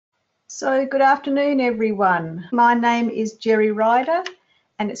So good afternoon, everyone. My name is Jerry Ryder,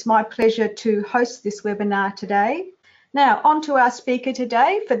 and it's my pleasure to host this webinar today. Now, on to our speaker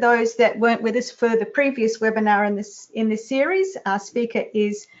today. For those that weren't with us for the previous webinar in this series, our speaker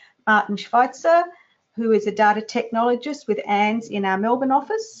is Martin Schweitzer, who is a data technologist with ANZ in our Melbourne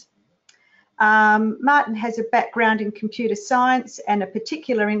office. Martin has a background in computer science and a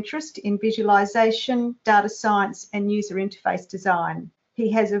particular interest in visualization, data science, and user interface design. He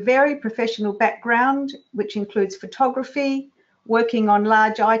has a very professional background, which includes photography, working on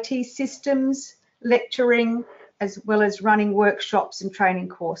large IT systems, lecturing, as well as running workshops and training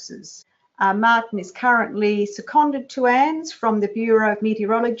courses. Martin is currently seconded to ANZ from the Bureau of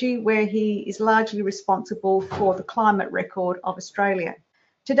Meteorology, where he is largely responsible for the climate record of Australia.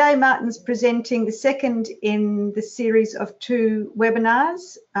 Today, Martin's presenting the second in the series of two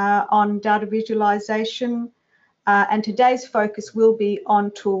webinars on data visualization, and today's focus will be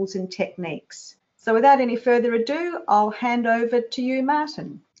on tools and techniques. So without any further ado, I'll hand over to you,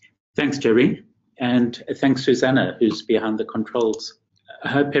 Martin. Thanks, Jerry, and thanks, Susanna, who's behind the controls. I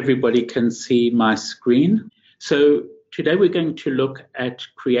hope everybody can see my screen. So today we're going to look at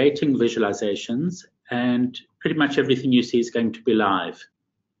creating visualizations, and pretty much everything you see is going to be live.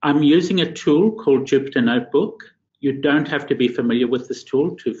 I'm using a tool called Jupyter Notebook. You don't have to be familiar with this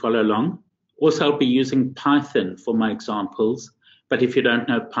tool to follow along. Also, I'll be using Python for my examples, but if you don't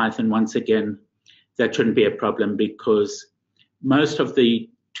know Python, once again, that shouldn't be a problem because most of the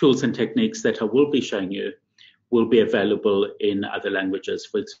tools and techniques that I will be showing you will be available in other languages,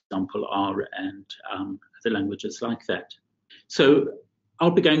 for example, R and other languages like that. So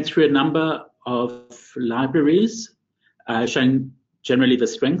I'll be going through a number of libraries, showing generally the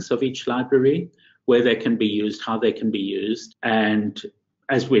strengths of each library, where they can be used, how they can be used, and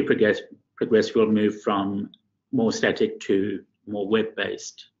as we progress, we'll move from more static to more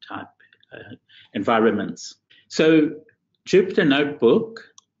web-based type environments. So Jupyter Notebook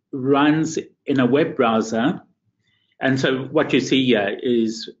runs in a web browser. And so what you see here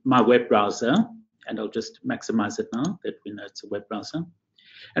is my web browser, and I'll just maximize it now that we know it's a web browser.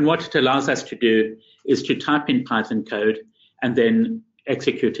 And what it allows us to do is to type in Python code and then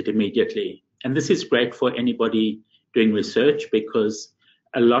execute it immediately. And this is great for anybody doing research because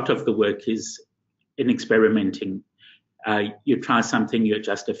a lot of the work is in experimenting. You try something, you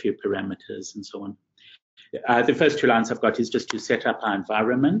adjust a few parameters and so on. The first two lines I've got is just to set up our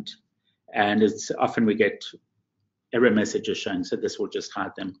environment, and it's often we get error messages showing, so this will just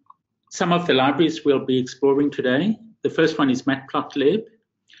hide them. Some of the libraries we'll be exploring today. The first one is Matplotlib.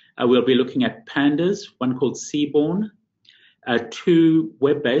 We'll be looking at pandas, one called Seaborn, two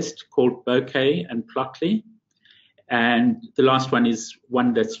web-based called Bokeh and Plotly. And the last one is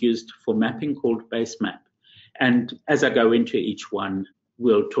one that's used for mapping called Basemap. And as I go into each one,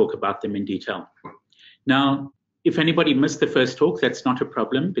 we'll talk about them in detail. Now, if anybody missed the first talk, that's not a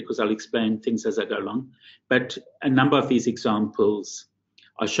problem because I'll explain things as I go along. But a number of these examples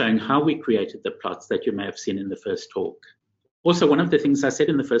are showing how we created the plots that you may have seen in the first talk. Also, one of the things I said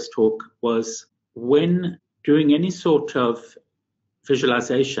in the first talk was when doing any sort of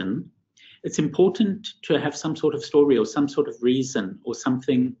visualization, it's important to have some sort of story or some sort of reason or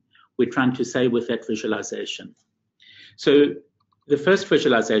something we're trying to say with that visualization. So the first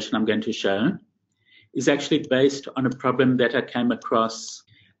visualization I'm going to show is actually based on a problem that I came across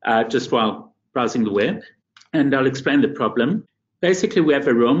just while browsing the web. And I'll explain the problem. Basically, we have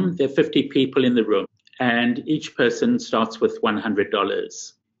a room. There are 50 people in the room, and each person starts with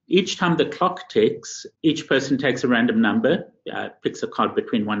 $100. Each time the clock ticks, each person takes a random number, picks a card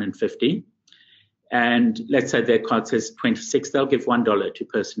between 1 and 50. And let's say their card says 26, they'll give $1 to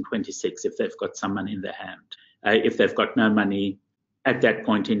person 26 if they've got some money in their hand. If they've got no money at that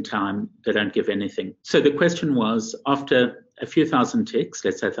point in time, they don't give anything. So the question was, after a few thousand ticks,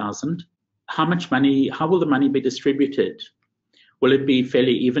 let's say 1,000, how will the money be distributed? Will it be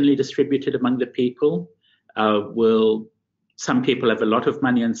fairly evenly distributed among the people? Will some people have a lot of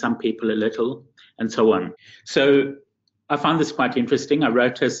money and some people a little, and so on? So I found this quite interesting. I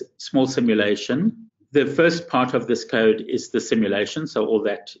wrote a small simulation. The first part of this code is the simulation, so all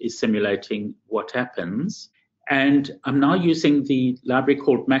that is simulating what happens. And I'm now using the library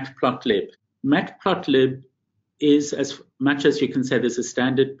called Matplotlib. Matplotlib is, as much as you can say there's a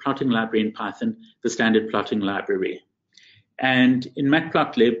standard plotting library in Python, the standard plotting library. And in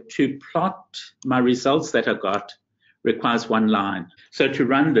Matplotlib, to plot my results that I got requires one line. So to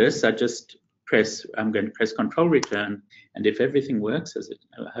run this, I'm going to press Control Return, and if everything works, as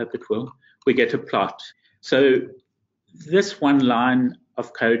I hope it will, we get a plot. So this one line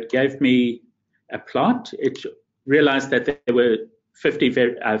of code gave me a plot. It realized that there were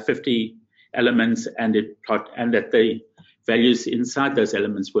 50 elements, and that the values inside those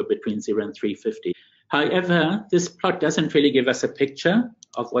elements were between 0 and 350. However, this plot doesn't really give us a picture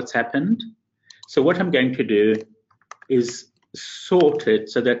of what's happened. So what I'm going to do is sort it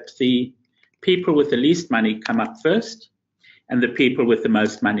so that the people with the least money come up first and the people with the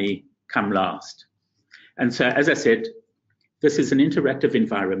most money come last. And so, as I said, this is an interactive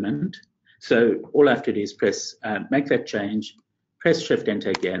environment. So all I have to do is make that change, press Shift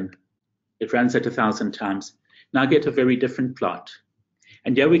Enter again. It runs it 1,000 times. Now I get a very different plot.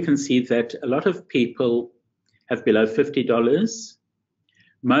 And here we can see that a lot of people have below $50.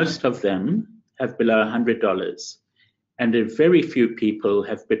 Most of them have below $100. And a very few people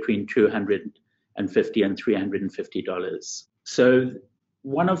have between $250 and $350. So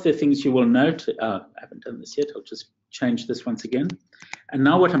one of the things you will note, I haven't done this yet, I'll just change this once again. And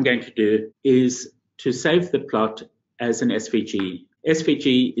now what I'm going to do is to save the plot as an SVG.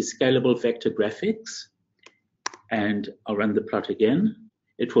 SVG is scalable vector graphics. And I'll run the plot again.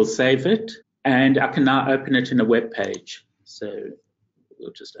 It will save it. And I can now open it in a web page. So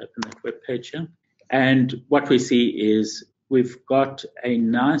we'll just open that web page here. And what we see is we've got a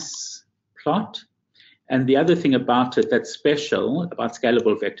nice plot. And the other thing about it that's special about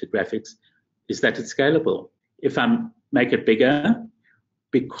scalable vector graphics is that it's scalable. If I make it bigger,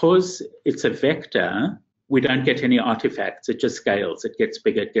 because it's a vector, we don't get any artifacts. It just scales. It gets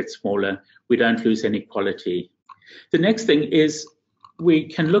bigger, it gets smaller. We don't lose any quality. The next thing is we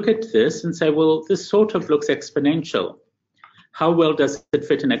can look at this and say, well, this sort of looks exponential. How well does it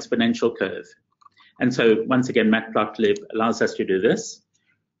fit an exponential curve? And so once again, Matplotlib allows us to do this.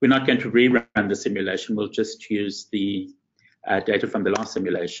 We're not going to rerun the simulation. We'll just use the data from the last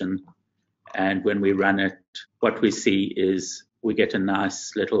simulation. And when we run it, what we see is we get a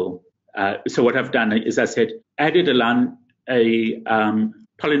nice little, so what I've done is I said, added a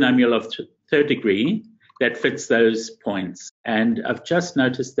polynomial of third degree that fits those points. And I've just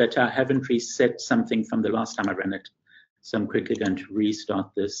noticed that I haven't reset something from the last time I ran it. So I'm quickly going to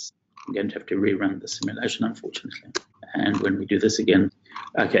restart this. I'm going to have to rerun the simulation, unfortunately. And when we do this again,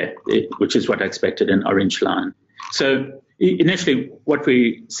 okay, which is what I expected, an orange line. So initially what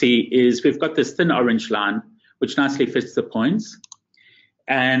we see is we've got this thin orange line, which nicely fits the points.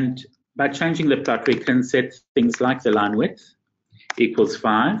 And by changing the plot, we can set things like the line width equals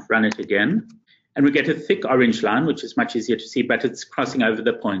 5, run it again. And we get a thick orange line, which is much easier to see, but it's crossing over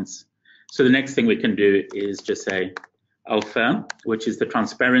the points. So the next thing we can do is just say alpha, which is the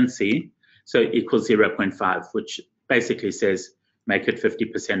transparency, so equals 0.5, which basically says make it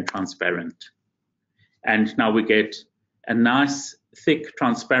 50% transparent. And now we get a nice, thick,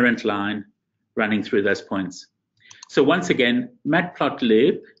 transparent line running through those points. So once again,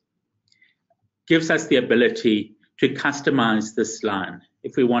 Matplotlib gives us the ability to customize this line.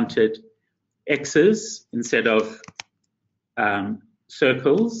 If we wanted X's instead of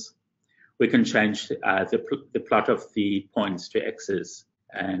circles, we can change the plot of the points to X's,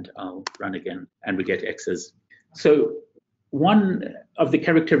 and I'll run again, and we get X's. So one of the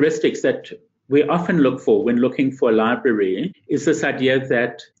characteristics that we often look for when looking for a library is this idea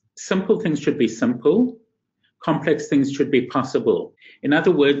that simple things should be simple, complex things should be possible. In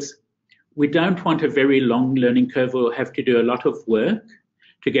other words, we don't want a very long learning curve or have to do a lot of work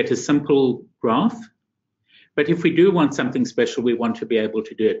to get a simple graph. But if we do want something special, we want to be able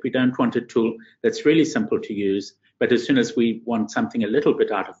to do it. We don't want a tool that's really simple to use, but as soon as we want something a little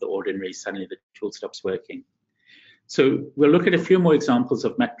bit out of the ordinary, suddenly the tool stops working. So we'll look at a few more examples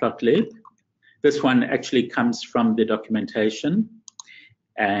of Matplotlib. This one actually comes from the documentation,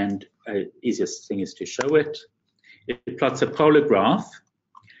 and easiest thing is to show it. It plots a polar graph.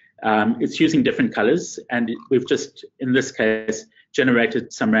 It's using different colors, and we've just, in this case,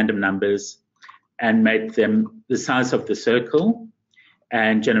 generated some random numbers and made them the size of the circle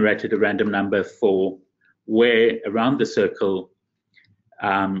and generated a random number for where around the circle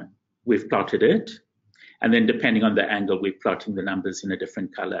we've plotted it. And then depending on the angle, we're plotting the numbers in a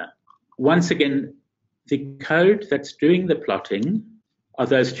different color. Once again, the code that's doing the plotting are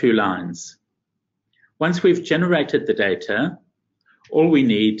those two lines. Once we've generated the data, all we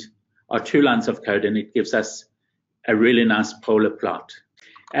need are 2 lines of code, and it gives us a really nice polar plot.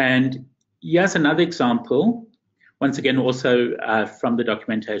 And here's another example, once again, also from the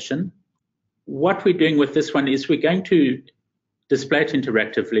documentation. What we're doing with this one is we're going to display it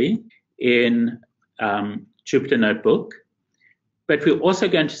interactively in Jupyter Notebook, but we're also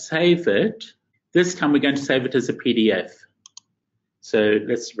going to save it. This time we're going to save it as a PDF. So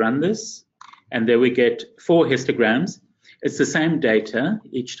let's run this, and there we get 4 histograms. It's the same data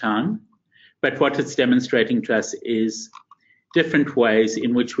each time, but what it's demonstrating to us is different ways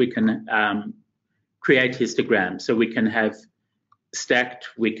in which we can create histograms. So we can have stacked,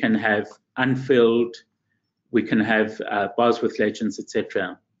 we can have unfilled, we can have bars with legends,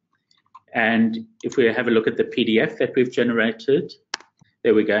 etc. And if we have a look at the PDF that we've generated,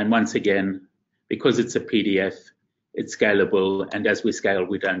 there we go. And once again, because it's a PDF, it's scalable. And as we scale,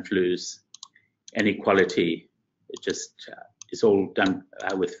 we don't lose any quality. It just is all done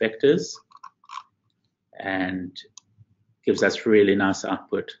with vectors and gives us really nice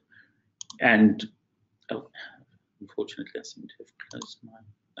output. And oh, unfortunately, I seem to have closed my,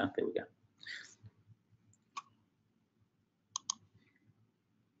 oh, there we go.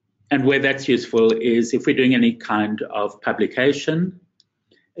 And where that's useful is if we're doing any kind of publication,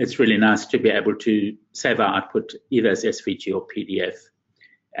 it's really nice to be able to save our output either as SVG or PDF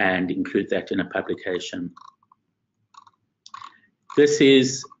and include that in a publication. This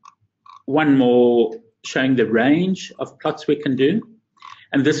is one more showing the range of plots we can do.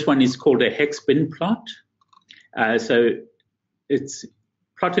 And this one is called a hex bin plot. So it's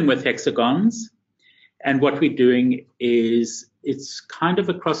plotting with hexagons. And what we're doing is it's kind of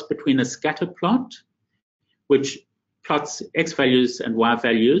a cross between a scatter plot, which plots X values and Y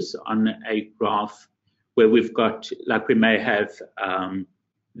values on a graph where we've got, like we may have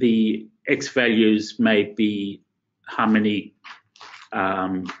the X values may be how many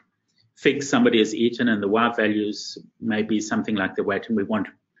figs somebody has eaten, and the Y values may be something like the weight, and we want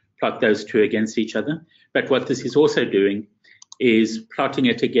to plot those two against each other. But what this is also doing is plotting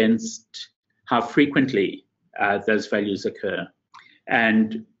it against how frequently those values occur.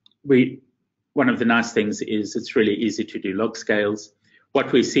 And one of the nice things is it's really easy to do log scales.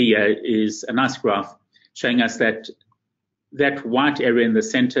 What we see here is a nice graph showing us that that white area in the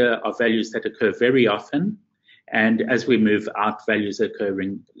center are values that occur very often. And as we move out, values are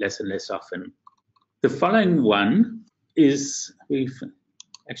occurring less and less often. The following one is,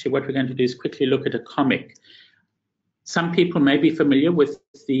 actually what we're going to do is quickly look at a comic. Some people may be familiar with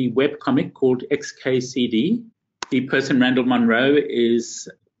the web comic called XKCD. The person, Randall Monroe, is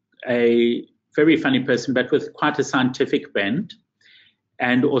a very funny person, but with quite a scientific bent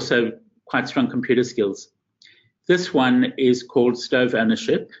and also quite strong computer skills. This one is called Stove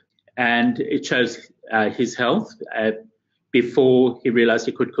Ownership, and it shows his health before he realized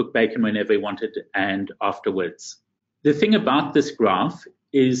he could cook bacon whenever he wanted and afterwards. The thing about this graph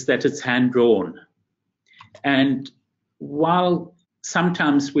is that it's hand-drawn. And while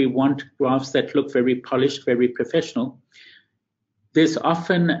sometimes we want graphs that look very polished, very professional, there's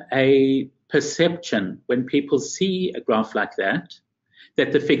often a perception when people see a graph like that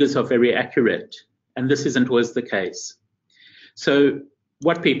the figures are very accurate. And this isn't always the case. So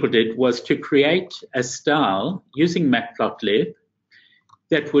what people did was to create a style using Matplotlib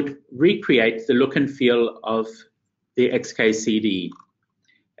that would recreate the look and feel of the XKCD.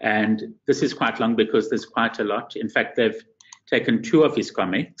 And this is quite long because there's quite a lot. In fact, they've taken 2 of his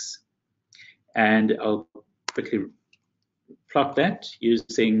comics, and I'll quickly plot that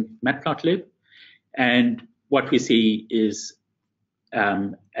using Matplotlib. And what we see is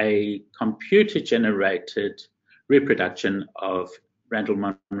a computer-generated reproduction of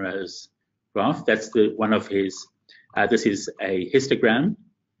Randall Monroe's graph. That's one of his. This is a histogram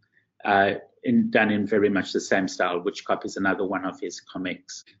done in very much the same style, which copies another one of his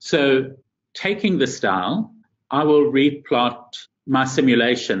comics. So taking the style, I will replot my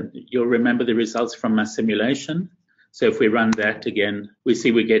simulation. You'll remember the results from my simulation. So if we run that again, we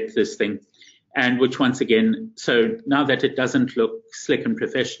see we get this thing. And which once again, so now that it doesn't look slick and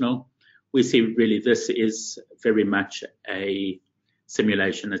professional, we see really this is very much a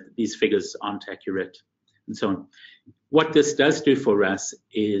simulation. These figures aren't accurate and so on. What this does do for us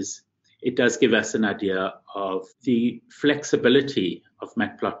is it does give us an idea of the flexibility of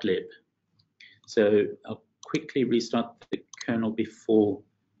Matplotlib. So I'll quickly restart the kernel before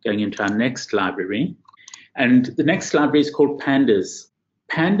going into our next library. And the next library is called Pandas.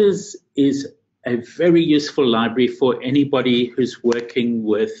 Pandas is a very useful library for anybody who's working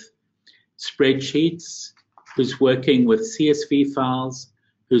with spreadsheets, who's working with CSV files,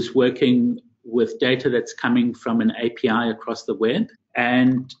 who's working with data that's coming from an API across the web.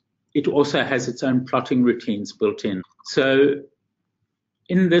 And it also has its own plotting routines built in. So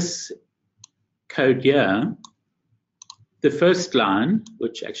in this code here, the first line,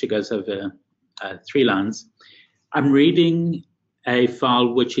 which actually goes over 3 lines, I'm reading a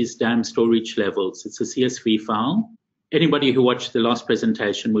file which is DAM storage levels. It's a CSV file. Anybody who watched the last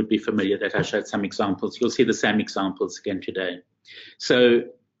presentation would be familiar that I showed some examples. You'll see the same examples again today. So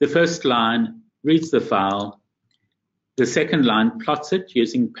the first line reads the file. The second line plots it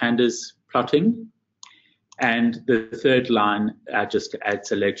using Pandas plotting. And the third line just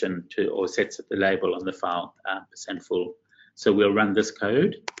adds a legend to, or sets the label on the file, percent full. So we'll run this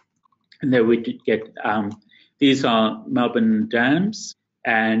code, and there we get, these are Melbourne dams,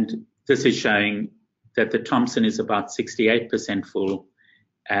 and this is showing that the Thompson is about 68% full,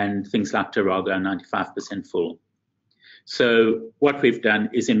 and things like Tarago are 95% full. So what we've done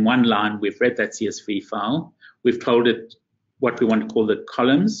is in one line, we've read that CSV file. We've told it what we want to call the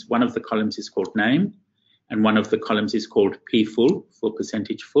columns. One of the columns is called name, and one of the columns is called P full, for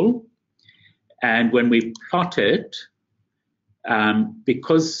percentage full. And when we plot it,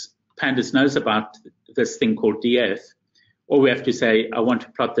 because Pandas knows about this thing called DF, all we have to say, I want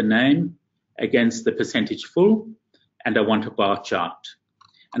to plot the name against the percentage full, and I want a bar chart.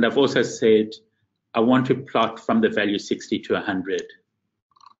 And I've also said, I want to plot from the value 60 to 100.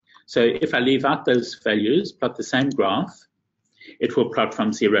 So if I leave out those values, plot the same graph, it will plot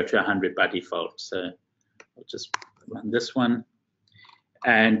from 0 to 100 by default. So I'll just run this one.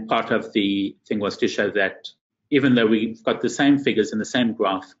 And part of the thing was to show that even though we've got the same figures in the same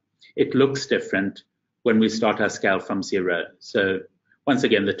graph, it looks different when we start our scale from 0. So once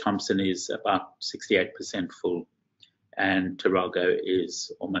again, the Thompson is about 68% full, and Tarago is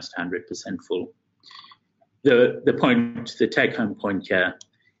almost 100% full. The point, the take-home point here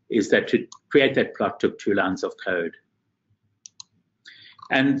is that to create that plot took 2 lines of code.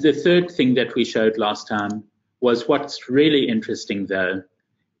 And the third thing that we showed last time was what's really interesting, though,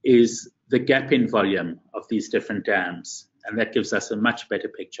 is the gap in volume of these different dams. And that gives us a much better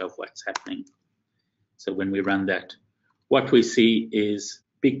picture of what's happening. So when we run that, what we see is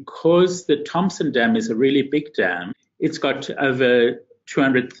because the Thompson Dam is a really big dam, it's got over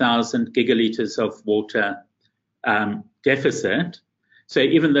 200,000 gigaliters of water deficit. So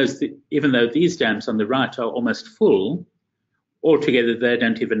even though these dams on the right are almost full, altogether they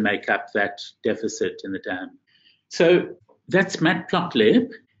don't even make up that deficit in the dam. So that's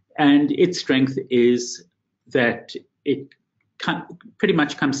Matplotlib, and its strength is that it pretty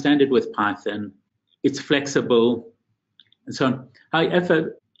much comes standard with Python. It's flexible and so on.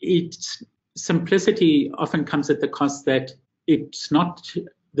 However, its simplicity often comes at the cost that it's not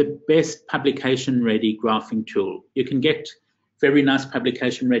the best publication-ready graphing tool. You can get very nice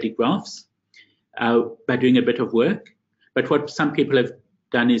publication-ready graphs by doing a bit of work, but what some people have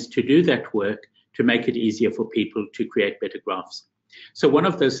done is to do that work to make it easier for people to create better graphs. So one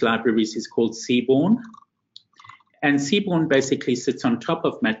of those libraries is called Seaborn, and Seaborn basically sits on top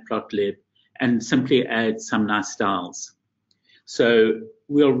of Matplotlib and simply adds some nice styles. So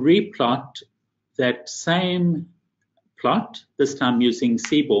we'll replot that same plot, this time using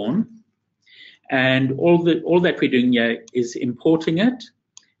Seaborn, and all that we're doing here is importing it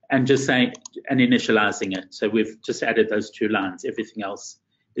and just saying and initializing it. So we've just added those 2 lines. Everything else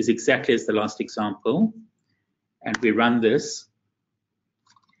is exactly as the last example. And we run this,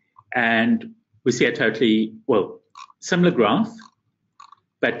 and we see a totally, well, similar graph,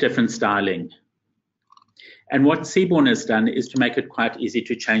 but different styling. And what Seaborn has done is to make it quite easy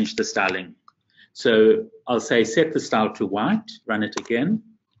to change the styling. So I'll say set the style to white, run it again,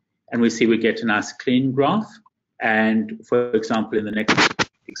 and we see we get a nice clean graph. And for example, in the next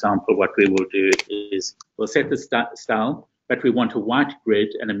example, what we will do is we'll set the style, but we want a white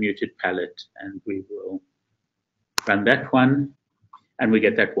grid and a muted palette, and we will run that one, and we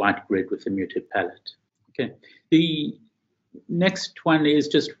get that white grid with a muted palette. Okay. The next one is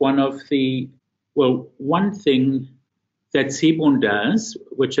just one of the, well, one thing that Seaborn does,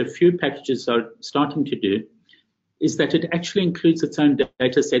 which a few packages are starting to do, is that it actually includes its own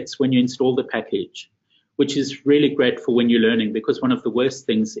data sets when you install the package, which is really great for when you're learning, because one of the worst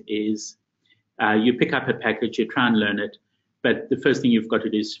things is you pick up a package, you try and learn it, but the first thing you've got to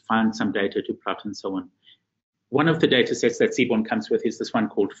do is find some data to plot and so on. One of the data sets that Seaborn comes with is this one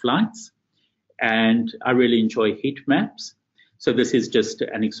called flights, and I really enjoy heat maps. So this is just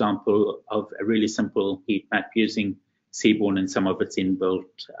an example of a really simple heat map using Seaborn and some of its inbuilt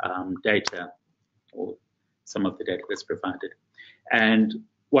data, or some of the data that's provided. And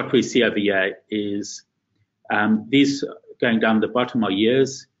what we see over here is these going down the bottom are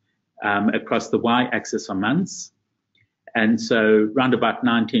years, across the y-axis are months. And so round about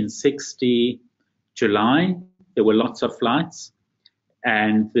 1960, July, there were lots of flights,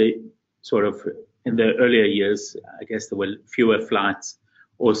 and the sort of in the earlier years, I guess there were fewer flights.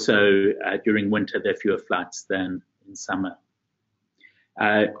 Also, during winter, there are fewer flights than in summer.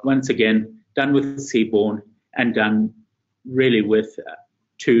 Once again, done with Seaborn and done really with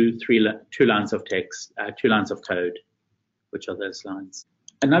two lines of text, 2 lines of code, which are those lines.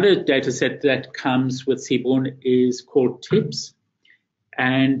 Another data set that comes with Seaborn is called TIPS,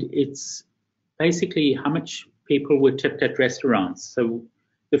 and it's basically how much people were tipped at restaurants. So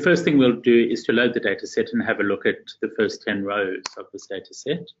the first thing we'll do is to load the data set and have a look at the first 10 rows of this data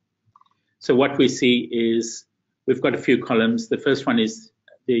set. So what we see is we've got a few columns. The first one is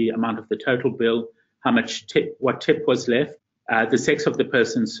the amount of the total bill, how much tip, what tip was left, the sex of the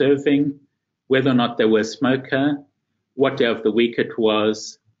person serving, whether or not they were a smoker, what day of the week it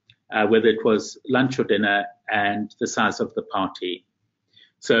was, whether it was lunch or dinner, and the size of the party.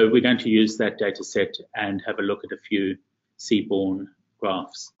 So we're going to use that data set and have a look at a few seaborne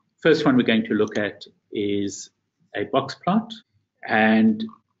graphs. First one we're going to look at is a box plot. And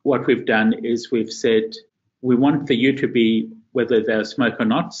what we've done is we've said we want the U to be whether they're a smoker or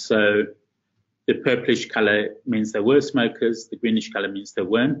not. So the purplish color means they were smokers, the greenish color means they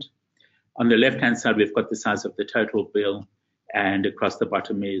weren't. On the left-hand side, we've got the size of the total bill, and across the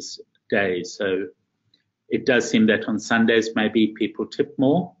bottom is days. So it does seem that on Sundays, maybe people tip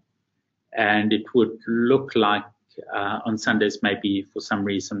more, and it would look like on Sundays, maybe for some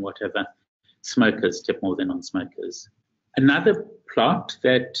reason, whatever, smokers tip more than non-smokers. Another plot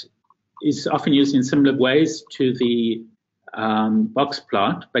that is often used in similar ways to the box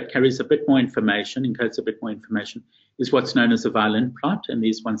plot, but carries a bit more information, encodes a bit more information, is what's known as a violin plot. And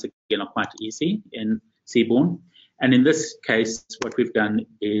these ones, again, are quite easy in seaborne. And in this case, what we've done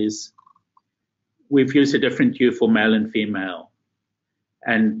is we've used a different U for male and female.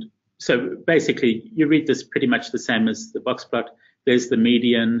 And so basically, you read this pretty much the same as the box plot. There's the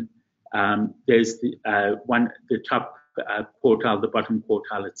median, there's the top quartile, the bottom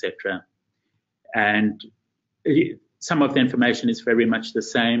quartile, etc. And some of the information is very much the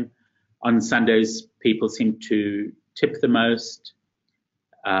same. On Sundays, people seem to tip the most,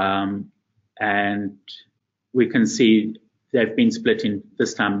 and we can see they've been split in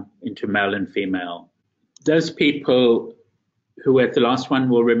this time into male and female. Those people who at the last one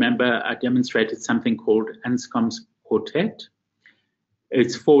will remember I demonstrated something called Anscombe's quartet.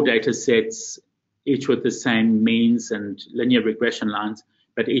 It's 4 data sets, each with the same means and linear regression lines,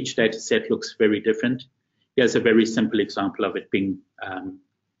 but each data set looks very different. Here's a very simple example of it being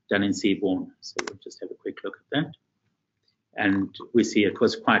done in seaborne. So we'll just have a quick look at that. And we see it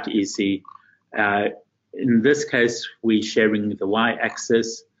was quite easy. In this case, we're sharing the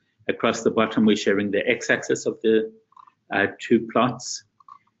y-axis. Across the bottom, we're sharing the x-axis of the 2 plots.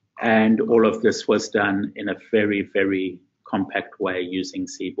 And all of this was done in a very, very compact way using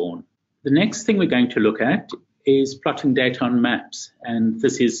seaborne. The next thing we're going to look at is plotting data on maps. And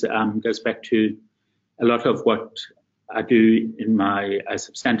this is goes back to a lot of what I do in my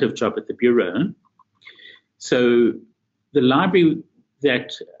substantive job at the Bureau. So the library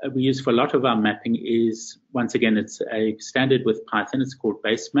that we use for a lot of our mapping is, once again, it's a standard with Python. It's called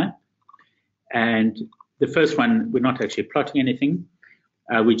basemap. And the first one, we're not actually plotting anything.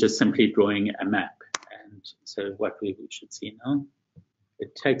 We're just simply drawing a map. And so what we should see now,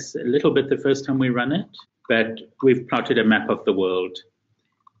 it takes a little bit the first time we run it, but we've plotted a map of the world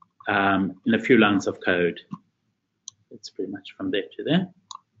in a few lines of code. It's pretty much from there to there.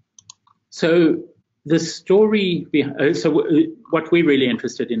 So the story behind, what we're really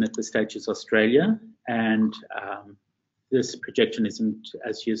interested in at this stage is Australia, and this projection isn't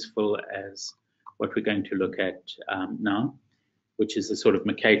as useful as what we're going to look at now, which is a sort of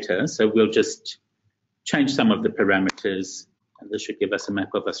Mercator. So we'll just change some of the parameters, and this should give us a map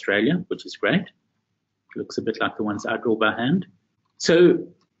of Australia, which is great. It looks a bit like the ones I draw by hand. So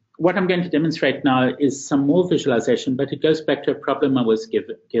what I'm going to demonstrate now is some more visualization, but it goes back to a problem I was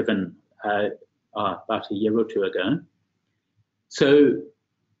given about a year or 2 ago. So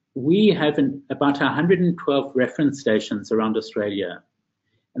we have about 112 reference stations around Australia.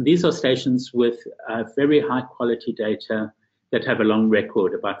 And these are stations with very high quality data that have a long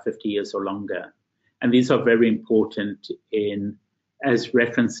record, about 50 years or longer. And these are very important as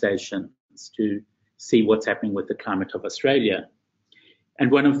reference stations to see what's happening with the climate of Australia. And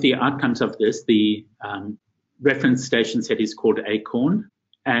one of the outcomes of this, the reference station set is called ACORN.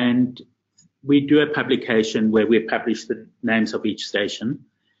 And we do a publication where we publish the names of each station.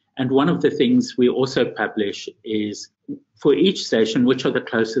 And one of the things we also publish is for each station, which are the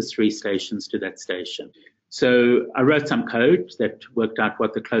closest 3 stations to that station. So I wrote some code that worked out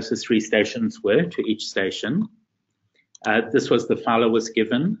what the closest 3 stations were to each station. This was the file I was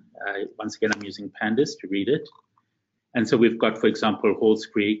given. Once again, I'm using pandas to read it. And so we've got, for example, Halls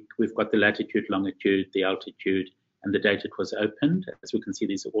Creek, we've got the latitude, longitude, the altitude, and the date it was opened. As we can see,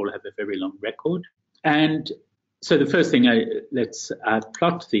 these all have a very long record. And so the first thing, let's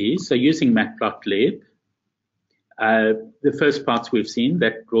plot these. So using matplotlib, the first parts we've seen,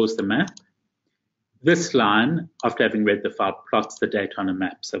 that draws the map. this line, after having read the file, plots the date on a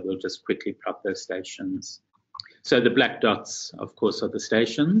map. So we'll just quickly plot those stations. So the black dots, of course, are the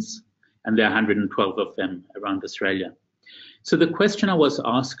stations, and there are 112 of them around Australia. So the question I was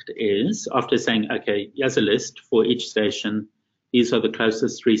asked is, after saying, okay, here's a list for each station, these are the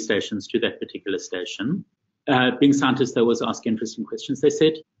closest 3 stations to that particular station. Being scientists, they always ask interesting questions. They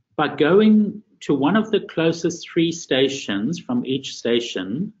said, by going to one of the closest 3 stations from each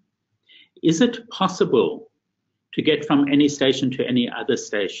station, is it possible to get from any station to any other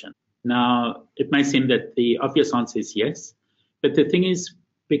station? Now, it may seem that the obvious answer is yes, but the thing is,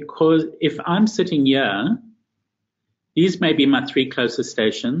 because if I'm sitting here, these may be my 3 closest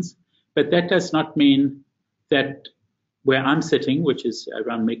stations, but that does not mean that where I'm sitting, which is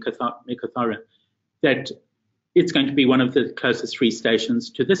around Mikathara, that it's going to be one of the closest 3 stations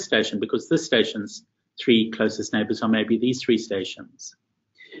to this station, because this station's 3 closest neighbors are maybe these 3 stations.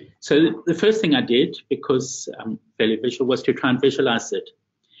 So the first thing I did, because I'm fairly visual, was to try and visualize it.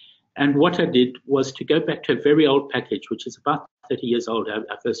 And what I did was to go back to a very old package, which is about 30 years old. I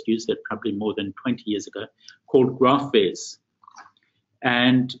first used it probably more than 20 years ago, called GraphViz.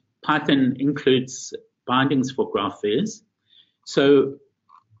 And Python includes bindings for GraphViz. So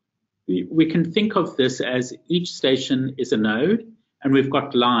we can think of this as each station is a node, and we've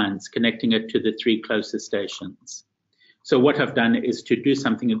got lines connecting it to the 3 closest stations. So what I've done is to do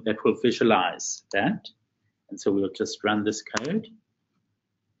something that will visualize that. And so we'll just run this code.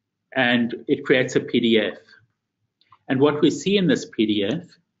 And it creates a PDF. And what we see in this PDF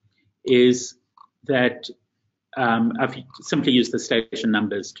is that I've simply used the station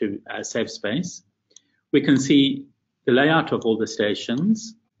numbers to save space. We can see the layout of all the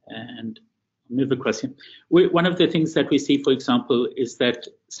stations, and move across here. One of the things that we see, for example, is that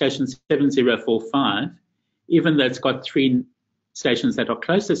station 7045, even though it's got 3 stations that are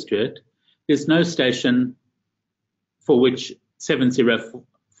closest to it, there's no station for which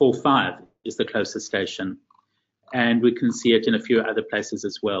 7045 is the closest station. And we can see it in a few other places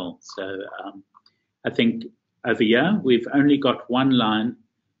as well. So I think over here, we've only got one line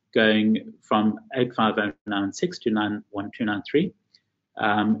going from 85096 to 91293.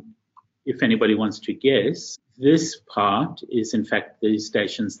 If anybody wants to guess, this part is in fact the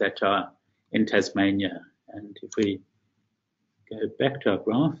stations that are in Tasmania. And if we go back to our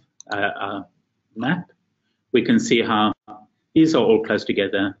graph, our map, we can see how these are all close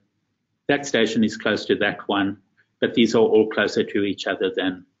together. That station is close to that one, but these are all closer to each other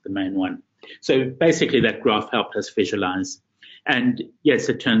than the main one. So basically that graph helped us visualize. And yes,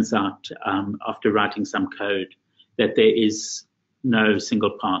 it turns out after writing some code that there is no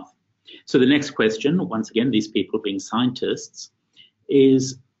single path. So the next question, once again, these people being scientists,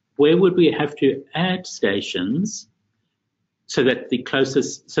 is where would we have to add stations so that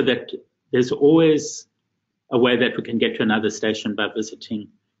there's always a way that we can get to another station by visiting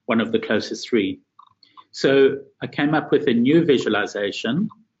one of the closest 3. So I came up with a new visualization,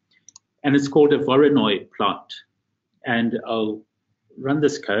 and it's called a Voronoi plot. And I'll run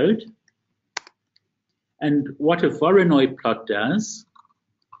this code. And what a Voronoi plot does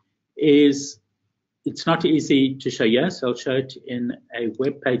is, it's not easy to show here, so I'll show it in a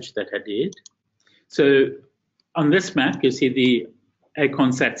web page that I did. So on this map, you see the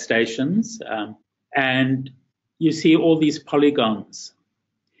AcornSat stations, and you see all these polygons.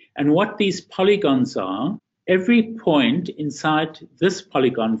 And what these polygons are, every point inside this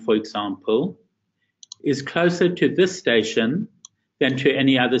polygon, for example, is closer to this station than to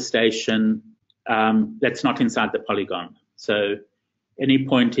any other station that's not inside the polygon. So any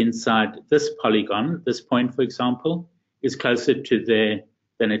point inside this polygon, this point, for example, is closer to there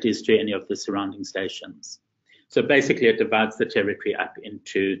than it is to any of the surrounding stations. So basically it divides the territory up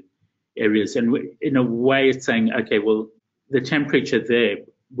into areas. And in a way it's saying, okay, well, the temperature there,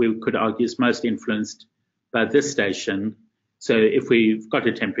 we could argue, is most influenced by this station. So if we've got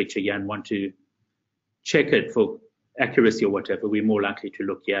a temperature here and want to check it for accuracy or whatever, we're more likely to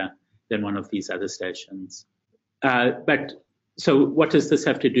look here than one of these other stations. So what does this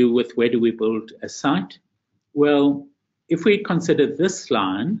have to do with where do we build a site? Well, if we consider this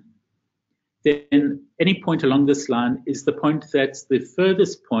line, then any point along this line is the point that's the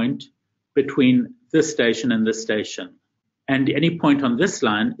furthest point between this station and this station. And any point on this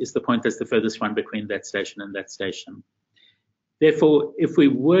line is the point that's the furthest one between that station and that station. Therefore, if we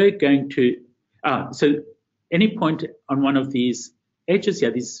were going to, so any point on one of these edges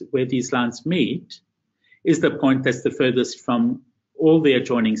here, where these lines meet, is the point that's the furthest from all the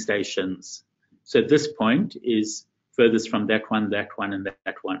adjoining stations. So this point is furthest from that one, and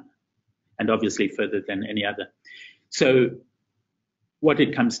that one, and obviously further than any other. So what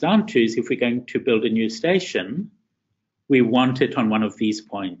it comes down to is if we're going to build a new station, we want it on one of these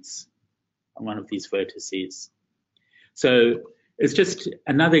points, on one of these vertices. So it's just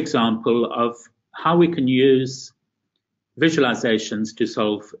another example of how we can use visualizations to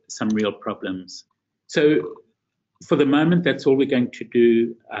solve some real problems. So for the moment, that's all we're going to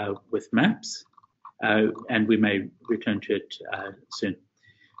do with maps, and we may return to it soon.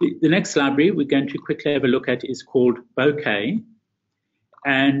 The next library we're going to quickly have a look at is called Bokeh.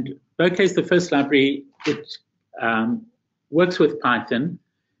 And Bokeh is the first library. It works with Python,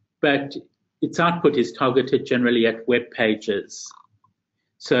 but its output is targeted generally at web pages.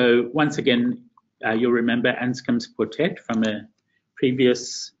 So once again, you'll remember Anscombe's quartet from a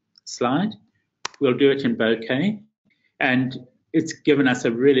previous slide. We'll do it in Bokeh. And it's given us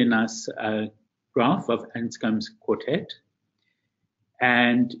a really nice graph of Anscombe's quartet.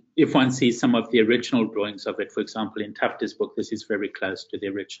 And if one sees some of the original drawings of it, for example, in Tufte's book, this is very close to the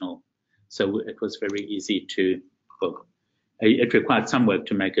original. So it was very easy to, well, it required some work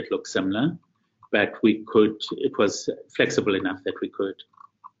to make it look similar, but we could, it was flexible enough that we could.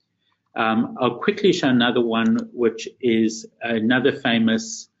 I'll quickly show another one, which is another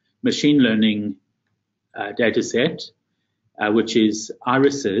famous machine learning data set, which is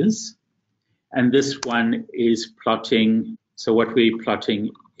irises. And this one is plotting, so what we're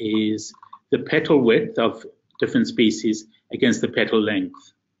plotting is the petal width of different species against the petal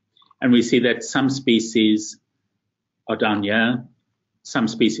length. And we see that some species are down here, some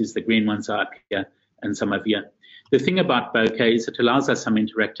species, the green ones, are up here, and some over here. The thing about Bokeh is it allows us some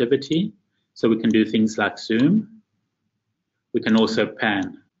interactivity, so we can do things like zoom. We can also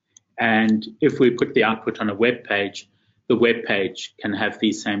pan. And if we put the output on a web page, the web page can have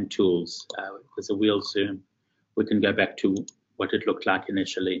these same tools. There's a wheel zoom. We can go back to what it looked like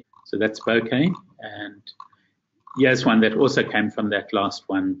initially. So that's Bokeh. And here's one that also came from that last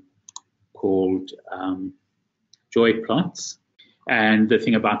one called Joy Plots. And the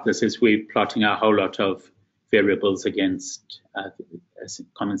thing about this is we're plotting a whole lot of variables against a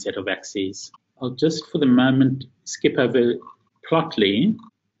common set of axes. I'll just for the moment skip over Plotly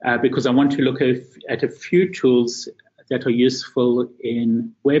because I want to look at a few tools that are useful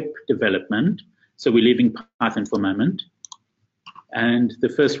in web development. So we're leaving Python for a moment. And the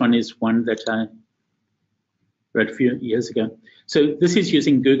first one is one that I wrote a few years ago. So this is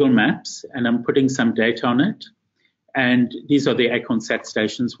using Google Maps, and I'm putting some data on it. And these are the AcornSat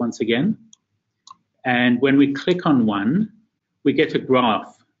stations once again. And when we click on one, we get a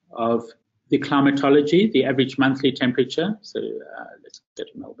graph of the climatology, the average monthly temperature. So let's go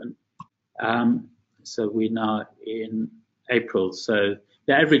to Melbourne. So we're now in April. So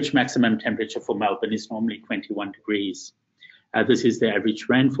the average maximum temperature for Melbourne is normally 21 degrees. This is the average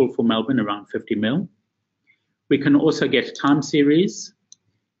rainfall for Melbourne, around 50 mil. We can also get a time series,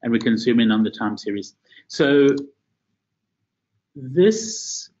 and we can zoom in on the time series. So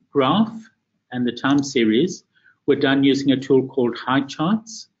this graph and the time series were done using a tool called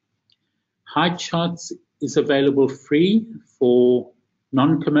HiCharts. HiCharts is available free for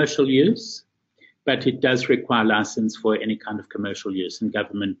non-commercial use, but it does require license for any kind of commercial use, and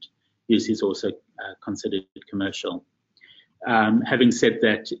government use is also considered commercial. Having said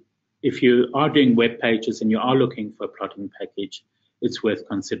that, if you are doing web pages and you are looking for a plotting package, it's worth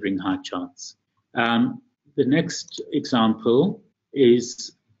considering HiCharts. The next example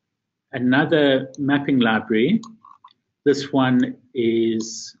is another mapping library. This one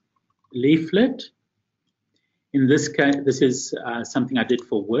is Leaflet. In this case, this is something I did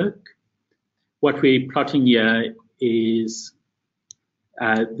for work. What we're plotting here is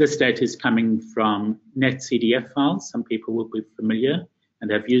this data is coming from NetCDF files. Some people will be familiar and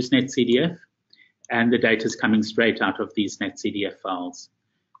have used NetCDF. And the data is coming straight out of these NetCDF files.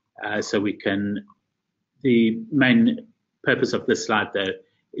 So we can, the main purpose of this slide though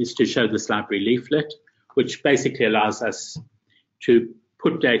is to show this library Leaflet, which basically allows us to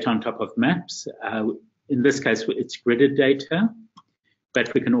put data on top of maps. In this case, it's gridded data,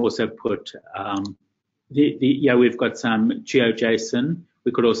 but we can also put, yeah, we've got some GeoJSON.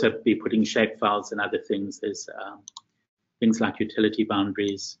 We could also be putting shape files and other things. There's things like utility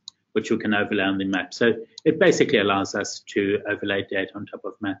boundaries, which we can overlay on the map. So it basically allows us to overlay data on top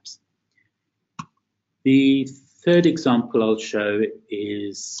of maps. The third example I'll show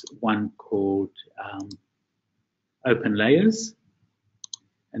is one called Open Layers.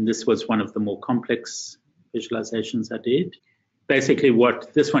 And this was one of the more complex visualizations I did. Basically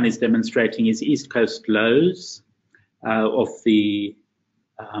what this one is demonstrating is East Coast lows of the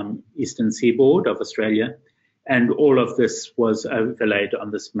eastern seaboard of Australia. And all of this was overlaid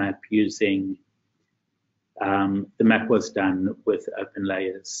on this map using the map was done with open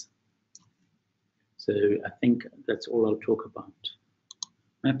layers. So I think that's all I'll talk about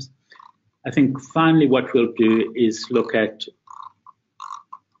maps. I think finally what we'll do is look at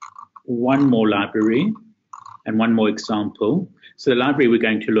one more library and one more example. So the library we're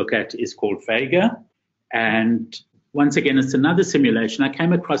going to look at is called Vega. And once again, it's another simulation. I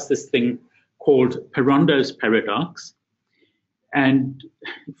came across this thing called Perondo's paradox. And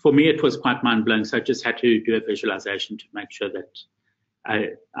for me, it was quite mind-blowing. So I just had to do a visualization to make sure that I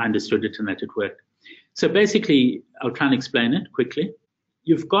understood it and that it worked. So basically, I'll try and explain it quickly.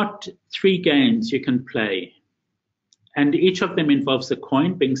 You've got 3 games you can play, and each of them involves a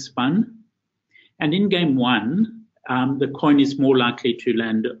coin being spun. And in game 1, the coin is more likely to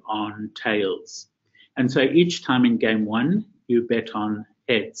land on tails. And so each time in game 1, you bet on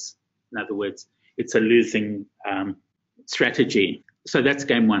heads. In other words, it's a losing strategy. So that's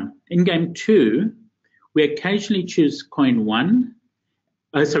game 1. In game 2, we occasionally choose coin 1.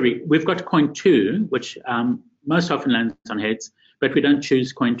 We've got coin 2, which most often lands on heads, but we don't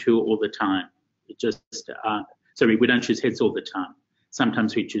choose coin 2 all the time. We don't choose heads all the time.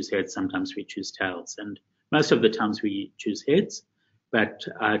 Sometimes we choose heads, sometimes we choose tails. And most of the times we choose heads, but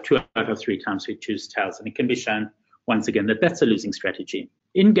 2 out of 3 times we choose tails. And it can be shown once again that that's a losing strategy.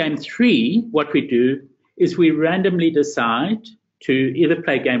 In game 3, what we do is we randomly decide to either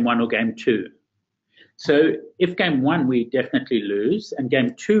play game 1 or game 2. So if game 1 we definitely lose and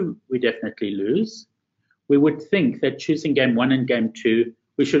game 2 we definitely lose, we would think that choosing game 1 and game 2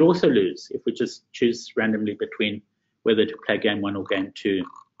 we should also lose if we just choose randomly between whether to play game 1 or game 2.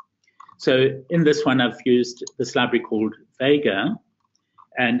 So in this one I've used this library called Vega,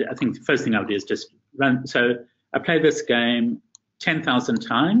 and I think the first thing I'll do is just run. So I play this game 10,000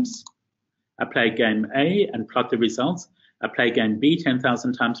 times. I play game A and plot the results. I play game B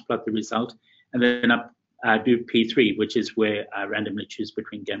 10,000 times, plot the result, and then I do P3, which is where I randomly choose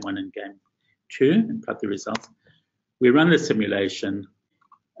between game 1 and game 2 and plot the results. We run the simulation.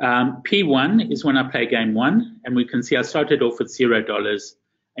 P1 is when I play game 1, and we can see I started off with $0,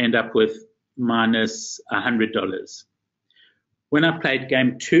 end up with minus $100. When I played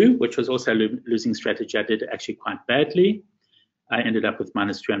game 2, which was also a losing strategy, I did actually quite badly. I ended up with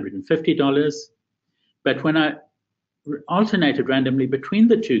minus $250. But when I alternated randomly between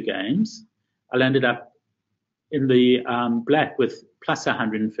the 2 games, I landed up in the black with plus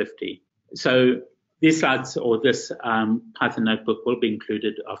 150. So these slides or this Python notebook will be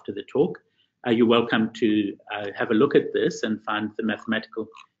included after the talk. You're welcome to have a look at this and find the mathematical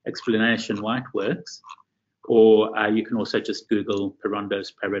explanation why it works. Or you can also just Google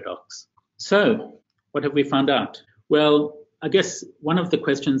Perondo's paradox. So what have we found out? Well, I guess one of the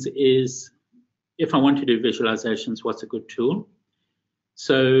questions is, if I want to do visualizations, what's a good tool?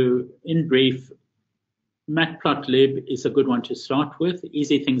 So in brief, Matplotlib is a good one to start with.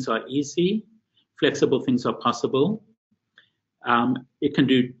 Easy things are easy. Flexible things are possible. It can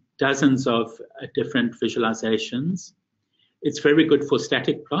do dozens of different visualizations. It's very good for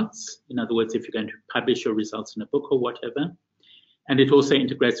static plots. In other words, if you're going to publish your results in a book or whatever. And it also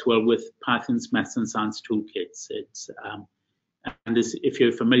integrates well with Python's maths and science toolkits. If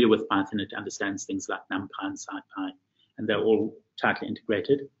you're familiar with Python, it understands things like NumPy and SciPy, and they're all tightly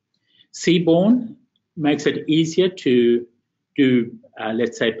integrated. Seaborn makes it easier to do,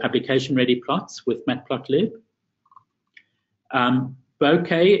 let's say, publication-ready plots with Matplotlib.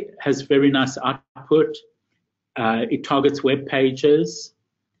 Bokeh has very nice output. It targets web pages.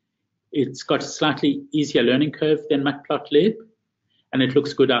 It's got a slightly easier learning curve than Matplotlib, and it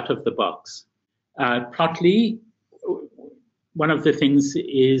looks good out of the box. Plotly, one of the things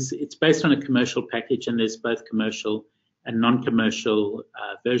is it's based on a commercial package, and there's both commercial and non-commercial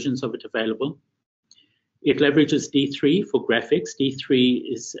versions of it available. It leverages D3 for graphics.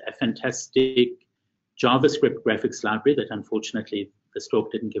 D3 is a fantastic JavaScript graphics library that unfortunately this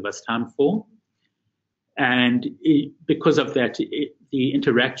talk didn't give us time for. And because of that, the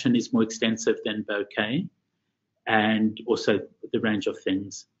interaction is more extensive than Bokeh, and also the range of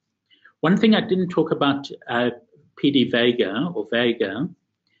things. One thing I didn't talk about PD Vega or Vega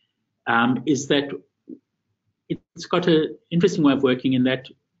is that it's got an interesting way of working in that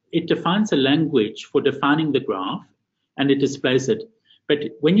it defines a language for defining the graph and it displays it.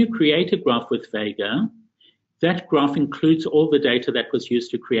 But when you create a graph with Vega, that graph includes all the data that was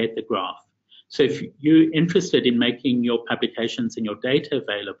used to create the graph. So if you're interested in making your publications and your data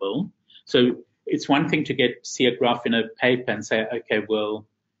available, so it's one thing to see a graph in a paper and say, okay, well,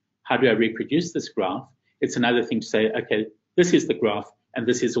 how do I reproduce this graph? It's another thing to say, okay, this is the graph and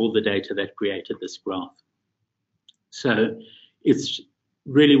this is all the data that created this graph. So it's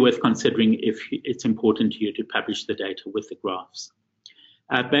really worth considering if it's important to you to publish the data with the graphs.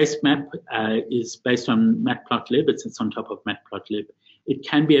 Base map is based on matplotlib. It sits on top of matplotlib. It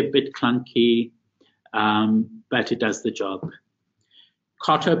can be a bit clunky, but it does the job.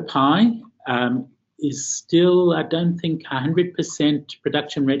 CartoPy is still, I don't think, 100%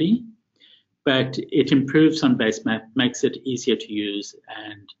 production ready, but it improves on base map, makes it easier to use,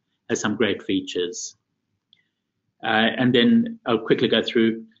 and has some great features. And then I'll quickly go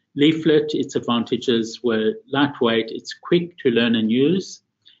through Leaflet. Its advantages were lightweight, it's quick to learn and use,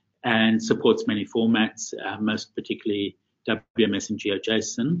 and supports many formats, most particularly WMS and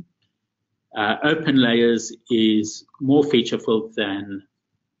GeoJSON. Open Layers is more featureful than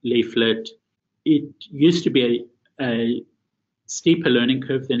Leaflet. It used to be a steeper learning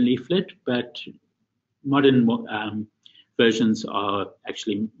curve than Leaflet, but modern versions are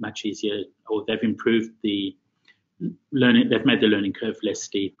actually much easier, or they've improved the learning, they've made the learning curve less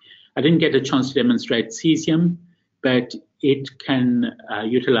steep. I didn't get a chance to demonstrate Cesium, but it can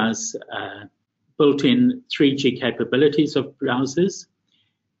utilize built-in 3G capabilities of browsers,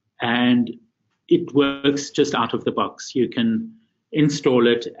 and it works just out of the box. You can install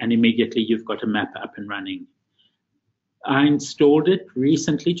it and immediately you've got a map up and running. I installed it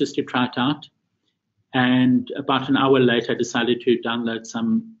recently just to try it out, and about an hour later I decided to download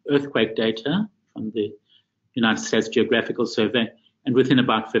some earthquake data from the United States Geographical Survey, and within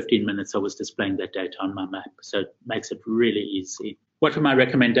about 15 minutes I was displaying that data on my map, so it makes it really easy. What are my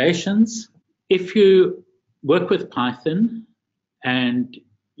recommendations? If you work with Python and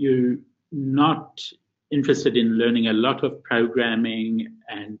you're not interested in learning a lot of programming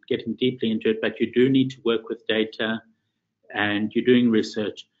and getting deeply into it, but you do need to work with data and you're doing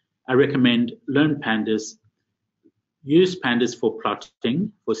research, I recommend learn Pandas, use Pandas for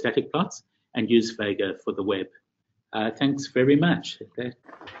plotting, for static plots, and use Vega for the web. Thanks very much.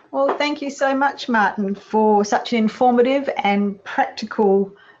 Well, thank you so much, Martin, for such an informative and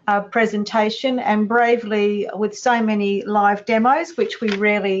practical presentation, and bravely with so many live demos, which we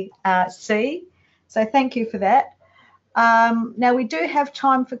rarely see. So thank you for that. Now we do have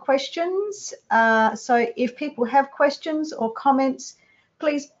time for questions. So if people have questions or comments,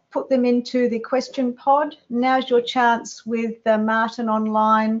 please put them into the question pod. Now's your chance with Martin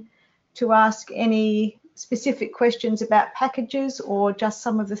online to ask any specific questions about packages or just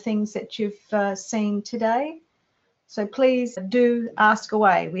some of the things that you've seen today. So please do ask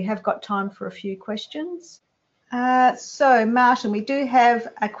away. We have got time for a few questions. So Martin, we do have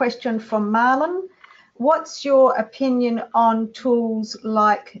a question from Marlon. What's your opinion on tools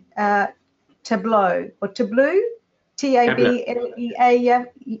like Tableau or Tableau? T-A-B-L-E-A-U.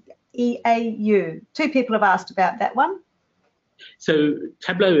 Two people have asked about that one. So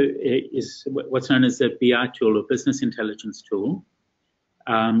Tableau is what's known as a BI tool or business intelligence tool.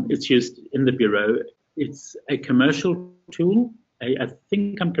 It's used in the bureau. It's a commercial tool. I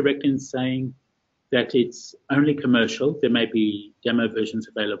think I'm correct in saying that it's only commercial. There may be demo versions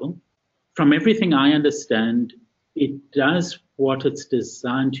available. From everything I understand, it does what it's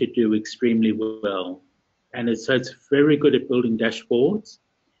designed to do extremely well. And so it's very good at building dashboards.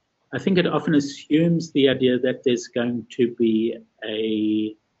 I think it often assumes the idea that there's going to be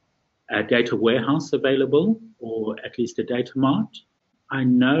a data warehouse available, or at least a data mart. I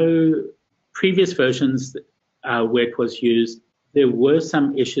know previous versions where it was used, there were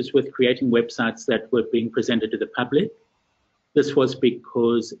some issues with creating websites that were being presented to the public. This was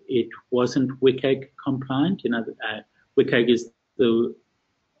because it wasn't WCAG compliant. You know, WCAG is the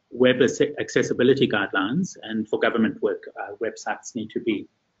Web Accessibility Guidelines, and for government work, websites need to be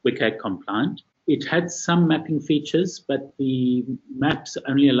WCAG compliant. It had some mapping features, but the maps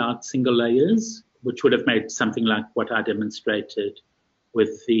only allowed single layers, which would have made something like what I demonstrated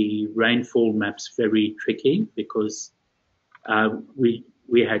with the rainfall maps very tricky, because we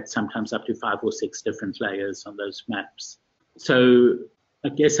had sometimes up to 5 or 6 different layers on those maps. So I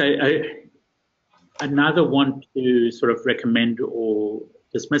guess I neither want to sort of recommend or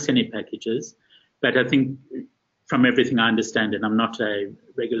dismiss any packages, but I think from everything I understand, and I'm not a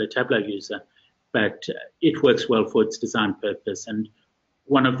regular Tableau user, but it works well for its design purpose. And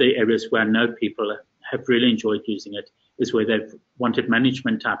one of the areas where I know people have really enjoyed using it is where they've wanted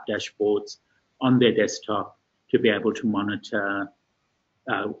management type dashboards on their desktop to be able to monitor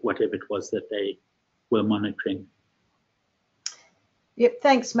whatever it was that they were monitoring. Yep,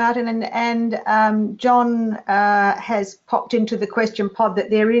 thanks, Martin. And John has popped into the question pod that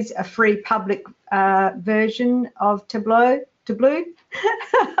there is a free public version of Tableau.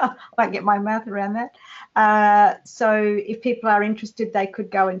 I won't get my mouth around that. So if people are interested, they could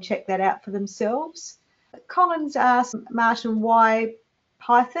go and check that out for themselves. Collins asked Martin why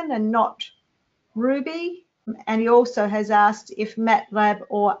Python and not Ruby. And he also has asked if MATLAB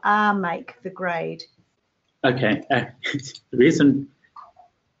or R make the grade. Okay, the reason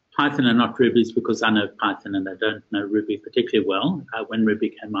Python and not Ruby is because I know Python and I don't know Ruby particularly well. When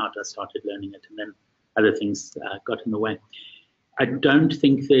Ruby came out, I started learning it, and then other things got in the way. I don't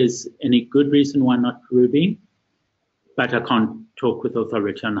think there's any good reason why not Ruby, but I can't talk with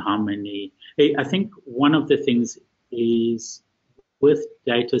authority on how many. I think one of the things is with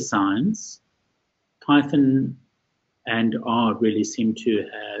data science, Python and R really seem to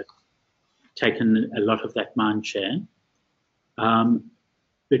have taken a lot of that mind share.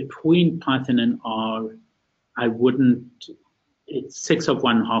 Between Python and R, I wouldn't, it's 6 of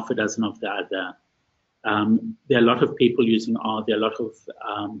one, half a dozen of the other. There are a lot of people using R. There are a lot of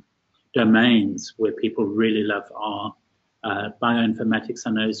domains where people really love R. Bioinformatics,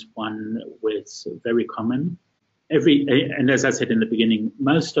 I know, is one where it's very common. And as I said in the beginning,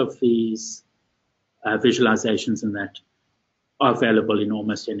 most of these visualizations and that are available in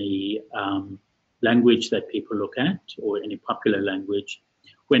almost any language that people look at, or any popular language.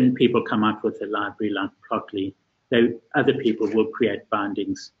 When people come out with a library like Plotly, other people will create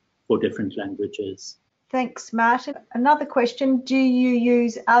bindings for different languages. Thanks, Martin. Another question, do you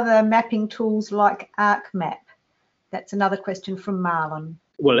use other mapping tools like ArcMap? That's another question from Marlon.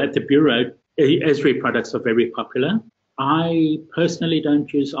 Well, at the Bureau, Esri products are very popular. I personally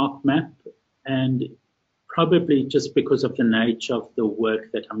don't use ArcMap, and probably just because of the nature of the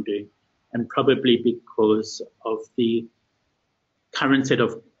work that I'm doing, and probably because of the current set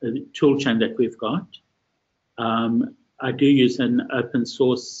of tool chain that we've got. I do use an open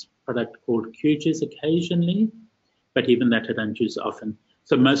source product called QGIS occasionally, but even that I don't use often.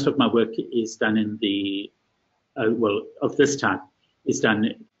 So most of my work is done in the, of this type, is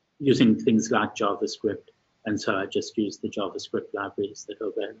done using things like JavaScript. And so I just use the JavaScript libraries that are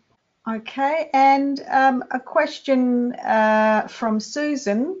available. Okay, and a question from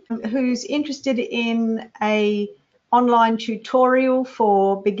Susan, who's interested in an online tutorial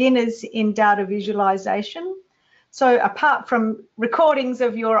for beginners in data visualization. So apart from recordings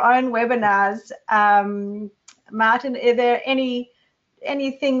of your own webinars, Martin, are there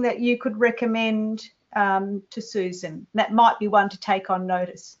anything that you could recommend to Susan that might be one to take on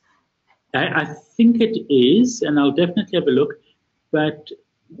notice? I think it is, and I'll definitely have a look, but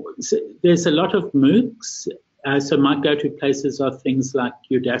there's a lot of MOOCs, so my go-to places are things like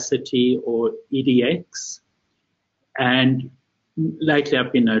Udacity or EDX, and lately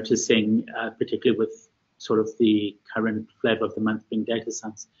I've been noticing, particularly with sort of the current flavor of the month being data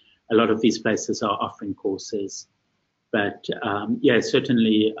science, a lot of these places are offering courses. But yeah,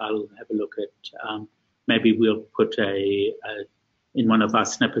 certainly I'll have a look at, maybe we'll put in one of our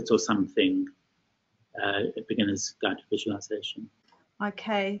snippets or something, a beginner's guide to visualization.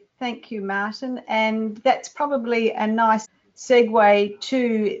 Okay, thank you, Martin. And that's probably a nice segue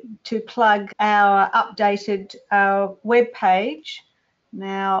to plug our updated web page.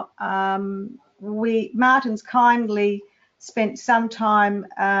 Now, Martin's kindly spent some time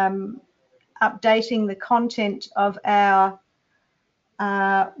updating the content of our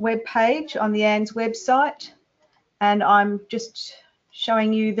web page on the ANZ website, and I'm just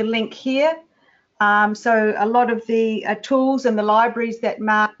showing you the link here. So a lot of the tools and the libraries that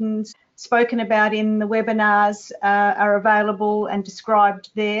Martin's spoken about in the webinars are available and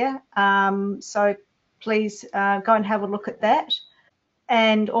described there. So please go and have a look at that.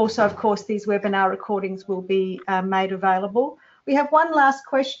 And also, of course, these webinar recordings will be made available. We have one last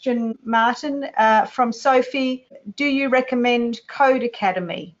question, Martin, from Sophie. Do you recommend Code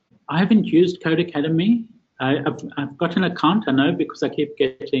Academy? I haven't used Code Academy. I've got an account, I know, because I keep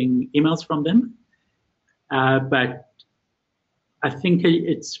getting emails from them. But I think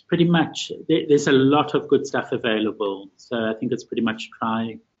it's pretty much, there's a lot of good stuff available. So I think it's pretty much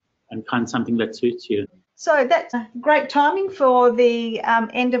try and find something that suits you. So that's great timing for the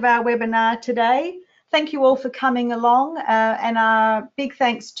end of our webinar today. Thank you all for coming along, and a big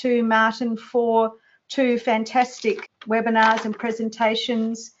thanks to Martin for 2 fantastic webinars and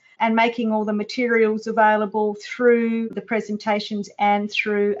presentations, and making all the materials available through the presentations and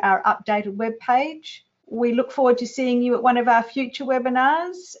through our updated web page. We look forward to seeing you at one of our future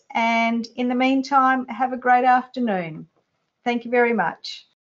webinars, and in the meantime, have a great afternoon. Thank you very much.